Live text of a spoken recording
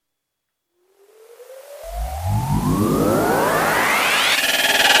Hey,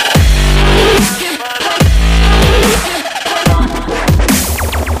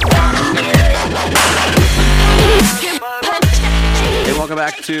 welcome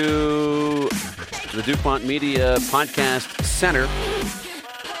back to the DuPont Media Podcast Center.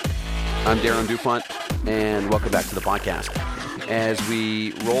 I'm Darren DuPont, and welcome back to the podcast. As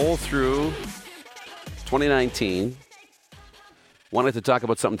we roll through 2019, wanted to talk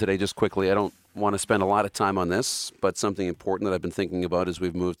about something today just quickly. I don't want to spend a lot of time on this, but something important that I've been thinking about as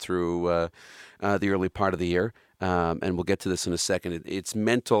we've moved through the early part of the year, and we'll get to this in a second. It's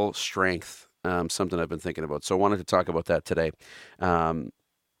mental strength. Something I've been thinking about. So I wanted to talk about that today.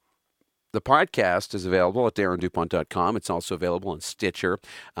 The podcast is available at darrendupont.com. It's also available on Stitcher,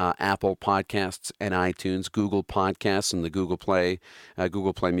 Apple Podcasts and iTunes, Google Podcasts and the Google Play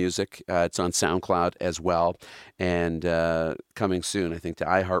Music. It's on SoundCloud as well, and coming soon, I think, to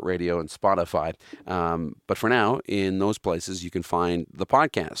iHeartRadio and Spotify. But for now, in those places, you can find the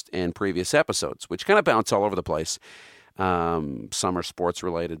podcast and previous episodes, which kind of bounce all over the place. Some are sports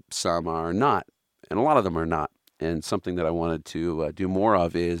related, some are not, and a lot of them are not. And something that I wanted to do more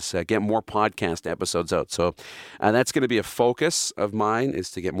of is get more podcast episodes out. So that's going to be a focus of mine,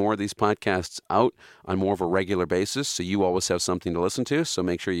 is to get more of these podcasts out on more of a regular basis, so you always have something to listen to. So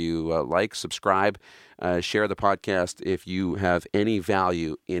make sure you like, subscribe, share the podcast if you have any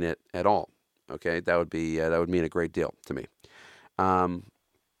value in it at all. Okay, that would mean a great deal to me. So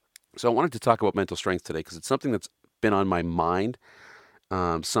I wanted to talk about mental strength today because it's something that's been on my mind,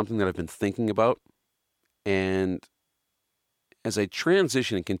 something that I've been thinking about. And as I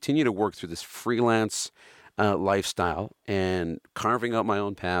transition and continue to work through this freelance lifestyle and carving out my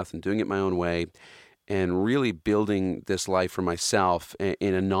own path and doing it my own way and really building this life for myself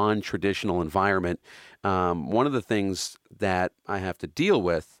in a non-traditional environment, one of the things that I have to deal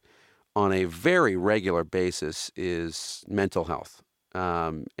with on a very regular basis is mental health.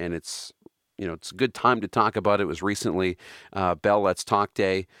 And it's a good time to talk about it. It was recently Bell Let's Talk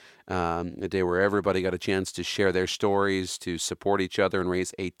Day, a day where everybody got a chance to share their stories, to support each other, and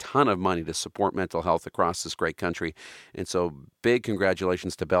raise a ton of money to support mental health across this great country. And so big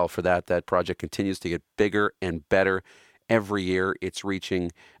congratulations to Bell for that. That project continues to get bigger and better every year. It's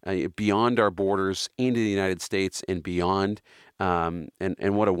reaching beyond our borders into the United States and beyond, and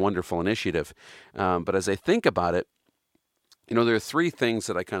what a wonderful initiative. But as I think about it, there are three things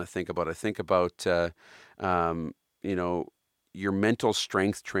that I kind of think about. I think about, your mental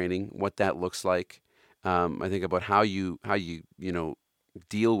strength training, what that looks like. I think about how you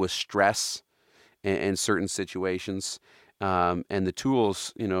deal with stress and certain situations, and the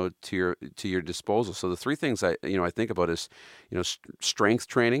tools, to your disposal. So the three things I think about is, strength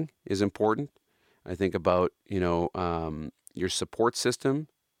training is important. I think about, your support system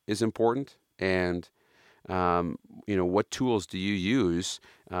is important, and what tools do you use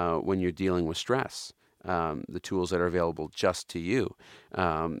when you're dealing with stress? The tools that are available just to you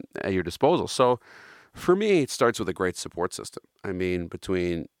at your disposal. So for me, it starts with a great support system. I mean,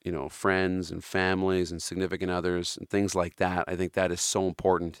 between, friends and families and significant others and things like that, I think that is so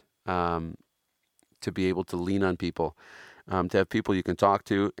important, to be able to lean on people, to have people you can talk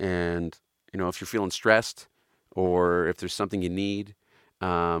to. And, if you're feeling stressed or if there's something you need,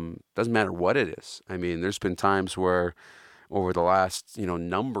 doesn't matter what it is. I mean, there's been times where over the last,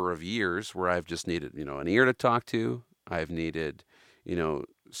 number of years where I've just needed, an ear to talk to. I've needed,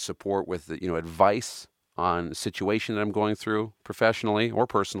 support with, advice on the situation that I'm going through professionally or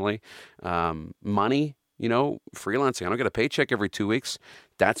personally. Money, freelancing. I don't get a paycheck every 2 weeks.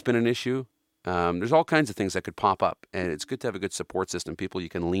 That's been an issue. There's all kinds of things that could pop up, and it's good to have a good support system, people you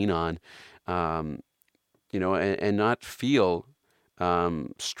can lean on, and not feel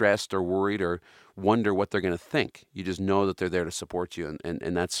stressed or worried or wonder what they're going to think. You just know that they're there to support you,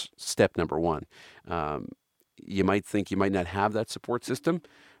 and that's step number one. You might think you might not have that support system,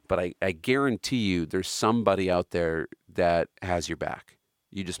 but I guarantee you there's somebody out there that has your back.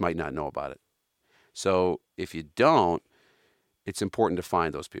 You just might not know about it. So if you don't, it's important to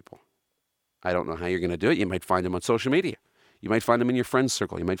find those people. I don't know how you're going to do it. You might find them on social media. You might find them in your friends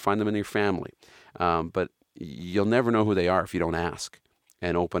circle. You might find them in your family. But you'll never know who they are if you don't ask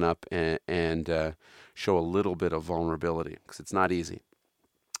and open up and show a little bit of vulnerability, because it's not easy.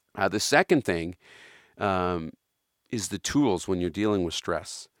 The second thing is the tools when you're dealing with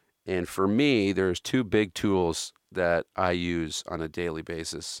stress. And for me, there's two big tools that I use on a daily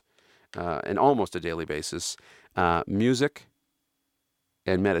basis, and almost a daily basis. Music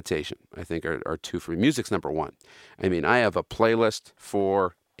and meditation, I think, are two for me. Music's number one. I mean, I have a playlist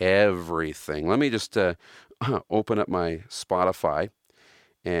for everything. Let me just open up my Spotify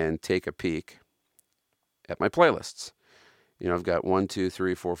and take a peek at my playlists. I've got 1, 2,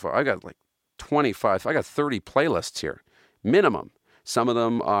 3, 4, 5. I got like 25. I got 30 playlists here, minimum. Some of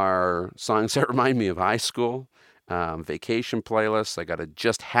them are songs that remind me of high school, vacation playlists. I got a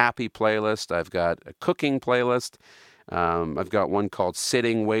just happy playlist. I've got a cooking playlist. I've got one called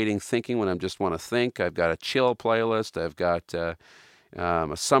sitting, waiting, thinking when I just want to think. I've got a chill playlist. I've got a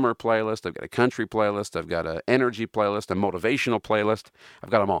summer playlist. I've got a country playlist. I've got an energy playlist, a motivational playlist. I've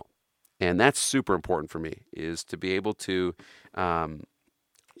got them all. And that's super important for me, is to be able to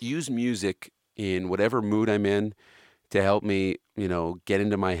use music in whatever mood I'm in to help me, get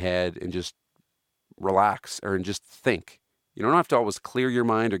into my head and just relax or and just think. You don't have to always clear your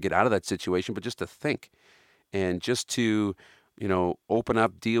mind or get out of that situation, but just to think and just to, open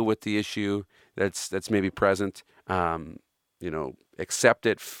up, deal with the issue that's maybe present, accept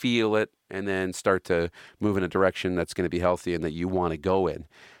it, feel it, and then start to move in a direction that's going to be healthy and that you want to go in.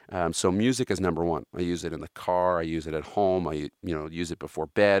 So music is number one. I use it in the car. I use it at home. I, use it before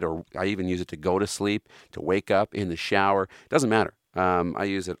bed, or I even use it to go to sleep, to wake up, in the shower. Doesn't matter. I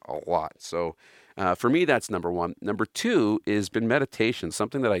use it a lot. So for me, that's number one. Number two has been meditation,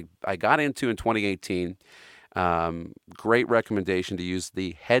 something that I got into in 2018. Great recommendation to use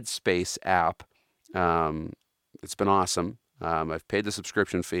the Headspace app. It's been awesome. I've paid the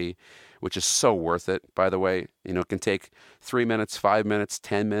subscription fee, which is so worth it, by the way. It can take 3 minutes, 5 minutes,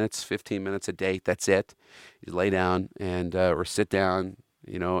 10 minutes, 15 minutes a day. That's it. You lay down and or sit down,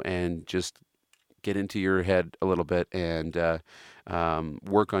 and just get into your head a little bit and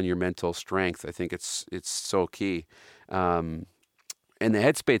work on your mental strength. I think it's so key. And the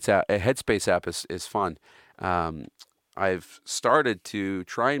Headspace app is fun. I've started to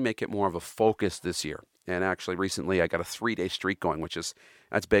try and make it more of a focus this year. And actually, recently I got a 3-day streak going,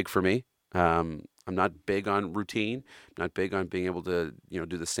 that's big for me. I'm not big on routine. I'm not big on being able to,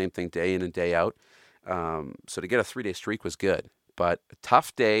 do the same thing day in and day out. So to get a 3-day streak was good. But a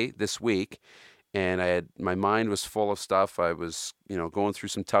tough day this week, and my mind was full of stuff. I was, going through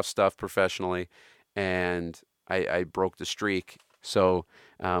some tough stuff professionally, and I broke the streak. So,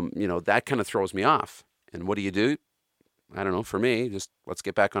 that kind of throws me off. And what do? I don't know. For me, just let's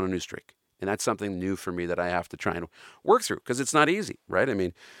get back on a new streak. And that's something new for me that I have to try and work through, because it's not easy, right? I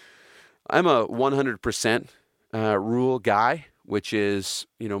mean, I'm a 100% rule guy, which is,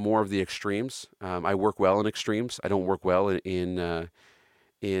 more of the extremes. I work well in extremes. I don't work well in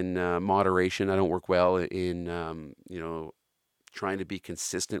moderation. I don't work well in, trying to be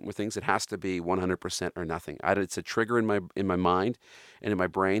consistent with things. It has to be 100% or nothing. It's a trigger in my mind and in my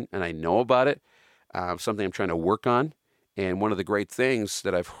brain, and I know about it. Something I'm trying to work on. And one of the great things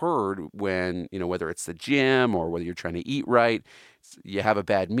that I've heard when, whether it's the gym or whether you're trying to eat right, you have a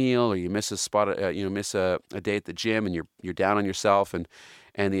bad meal or you miss a spot, miss a day at the gym and you're down on yourself. And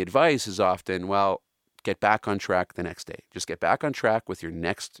the advice is often, well, get back on track the next day. Just get back on track with your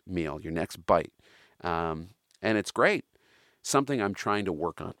next meal, your next bite. And it's great. Something I'm trying to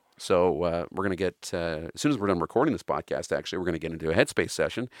work on. So we're going to get, as soon as we're done recording this podcast, actually, we're going to get into a Headspace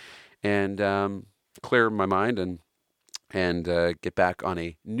session and clear my mind and get back on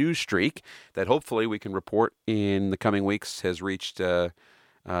a new streak that hopefully we can report in the coming weeks has reached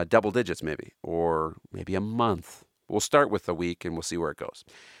double digits maybe, or maybe a month. We'll start with a week and we'll see where it goes.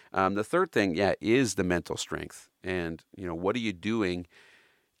 The third thing, is the mental strength. And, what are you doing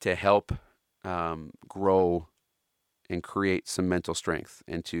to help grow and create some mental strength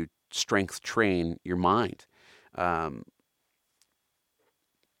and to strength train your mind?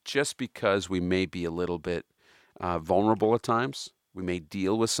 Just because we may be a little bit vulnerable at times, we may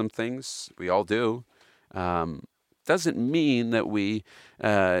deal with some things. We all do. Doesn't mean that we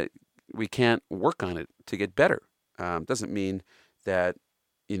can't work on it to get better. Doesn't mean that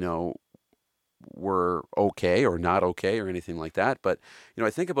we're okay or not okay or anything like that. But I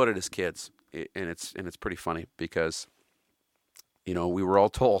think about it as kids, and it's pretty funny because we were all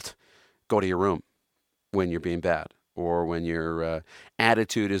told, go to your room when you're being bad or when your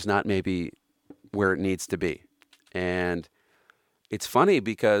attitude is not maybe where it needs to be. And it's funny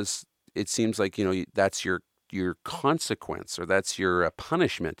because it seems like, that's your consequence, or that's your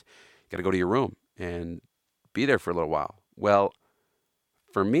punishment. You got to go to your room and be there for a little while. Well,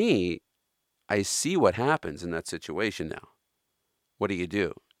 for me, I see what happens in that situation now. What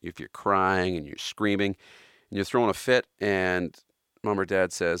do? If you're crying and you're screaming and you're throwing a fit and mom or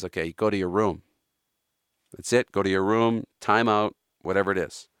dad says, okay, go to your room. That's it. Go to your room, time out, whatever it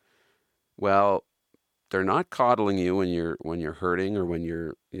is. Well, they're not coddling you when you're hurting or when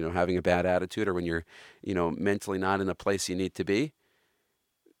you're having a bad attitude or when you're mentally not in the place you need to be.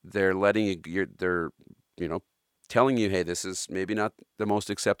 They're letting you. They're telling you, hey, this is maybe not the most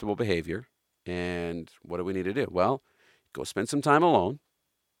acceptable behavior. And what do we need to do? Well, go spend some time alone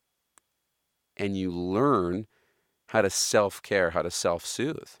and you learn how to self-care, how to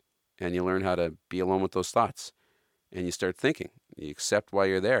self-soothe, and you learn how to be alone with those thoughts. And you start thinking. You accept why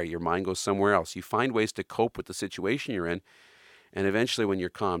you're there. Your mind goes somewhere else. You find ways to cope with the situation you're in. And eventually, when you're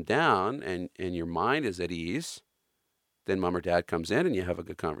calmed down and your mind is at ease, then mom or dad comes in and you have a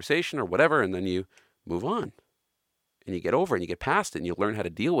good conversation or whatever, and then you move on. And you get over it and you get past it and you learn how to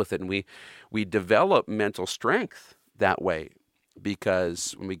deal with it. And we develop mental strength that way,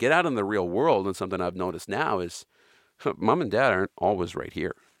 because when we get out in the real world, and something I've noticed now is mom and dad aren't always right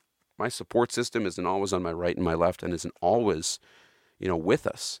here. My support system isn't always on my right and my left and isn't always, with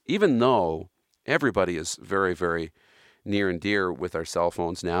us, even though everybody is very, very near and dear with our cell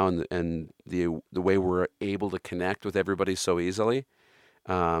phones now, and the way we're able to connect with everybody so easily.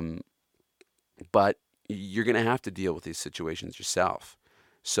 But you're going to have to deal with these situations yourself.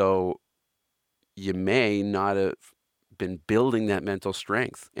 So you may not have been building that mental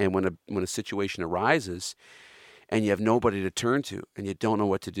strength. And when a situation arises and you have nobody to turn to and you don't know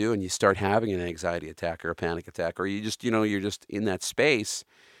what to do and you start having an anxiety attack or a panic attack, or you just, you're just in that space,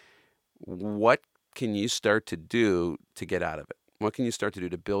 what can you start to do to get out of it? What can you start to do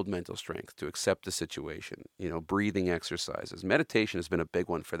to build mental strength, to accept the situation? Breathing exercises. Meditation has been a big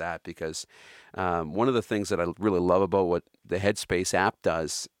one for that, because one of the things that I really love about what the Headspace app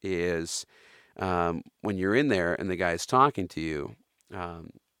does is when you're in there and the guy is talking to you,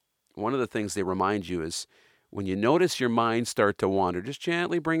 one of the things they remind you is when you notice your mind start to wander, just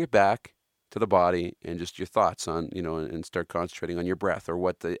gently bring it back to the body and just your thoughts on, and start concentrating on your breath or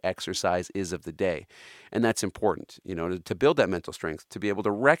what the exercise is of the day. And that's important, to build that mental strength, to be able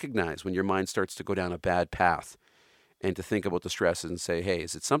to recognize when your mind starts to go down a bad path and to think about the stresses and say, hey,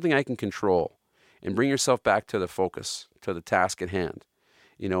 is it something I can control? And bring yourself back to the focus, to the task at hand,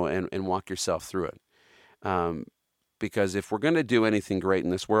 and walk yourself through it. Because if we're going to do anything great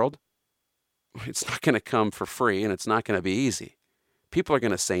in this world, it's not going to come for free and it's not going to be easy. People are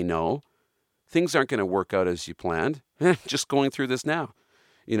going to say no. Things aren't going to work out as you planned. Just going through this now,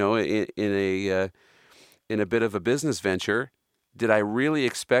 in a bit of a business venture, did I really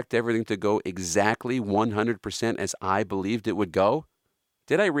expect everything to go exactly 100% as I believed it would go?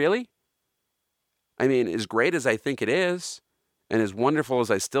 Did I really? I mean, as great as I think it is, and as wonderful as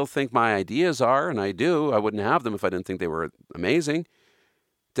I still think my ideas are, and I do, I wouldn't have them if I didn't think they were amazing.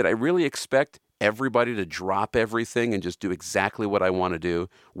 Did I really expect everybody to drop everything and just do exactly what I want to do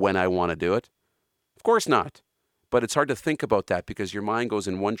when I want to do it? Of course not. But it's hard to think about that because your mind goes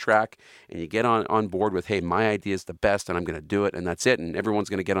in one track and you get on board with, hey, my idea is the best and I'm going to do it and that's it. And everyone's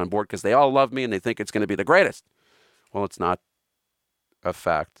going to get on board because they all love me and they think it's going to be the greatest. Well, it's not a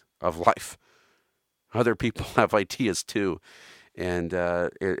fact of life. Other people have ideas too. And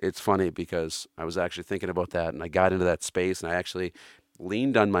it's funny because I was actually thinking about that and I got into that space and I actually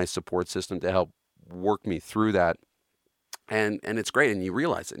leaned on my support system to help work me through that. And it's great. And you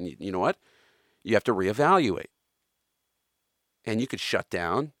realize it. And you know what? You have to reevaluate. And you could shut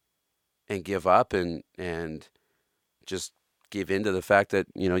down and give up and just give in to the fact that,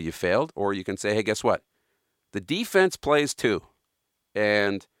 you failed. Or you can say, hey, guess what? The defense plays too.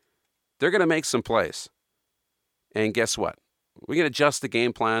 And they're going to make some plays. And guess what? We can adjust the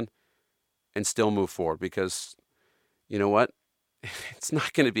game plan and still move forward because, you know what? It's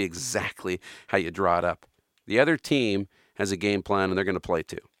not going to be exactly how you draw it up. The other team has a game plan and they're going to play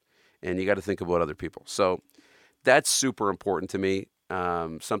too. And you got to think about other people. So that's super important to me.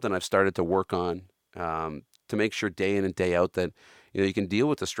 Something I've started to work on to make sure day in and day out that you can deal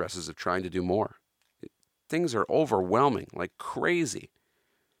with the stresses of trying to do more. Things are overwhelming, like crazy.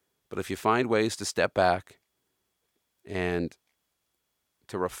 But if you find ways to step back and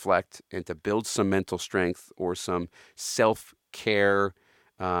to reflect and to build some mental strength or some self-care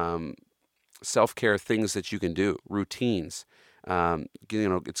things that you can do, routines,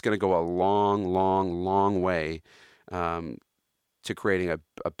 it's going to go a long, long, long way to creating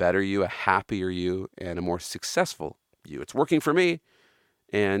a better you, a happier you, and a more successful you. It's working for me,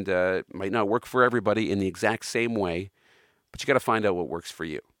 and it might not work for everybody in the exact same way, but you got to find out what works for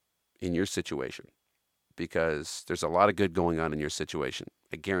you in your situation, because there's a lot of good going on in your situation.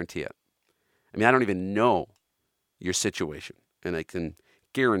 I guarantee it. I mean, I don't even know your situation, and I can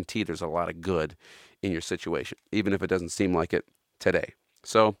guarantee there's a lot of good in your situation, even if it doesn't seem like it today.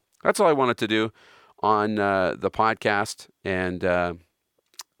 So that's all I wanted to do on the podcast. And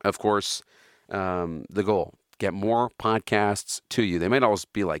of course, the goal, get more podcasts to you. They might always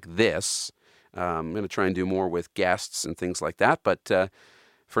be like this. I'm going to try and do more with guests and things like that. But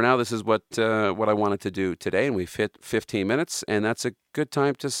for now, this is what I wanted to do today. And we've hit 15 minutes. And that's a good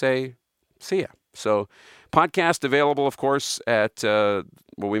time to say See ya. So, podcast available, of course, at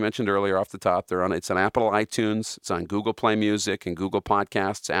what we mentioned earlier off the top. It's on Apple iTunes, it's on Google Play Music and Google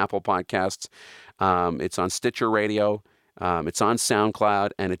Podcasts, Apple Podcasts. It's on Stitcher Radio. It's on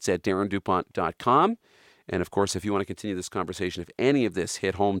SoundCloud, and it's at darrendupont.com. And of course, if you want to continue this conversation, if any of this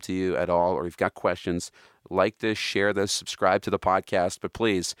hit home to you at all, or you've got questions, like this, share this, subscribe to the podcast. But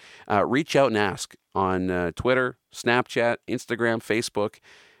please reach out and ask on Twitter, Snapchat, Instagram, Facebook,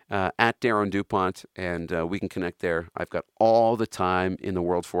 at Darren DuPont, and we can connect there. I've got all the time in the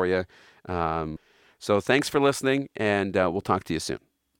world for you. So thanks for listening, and we'll talk to you soon.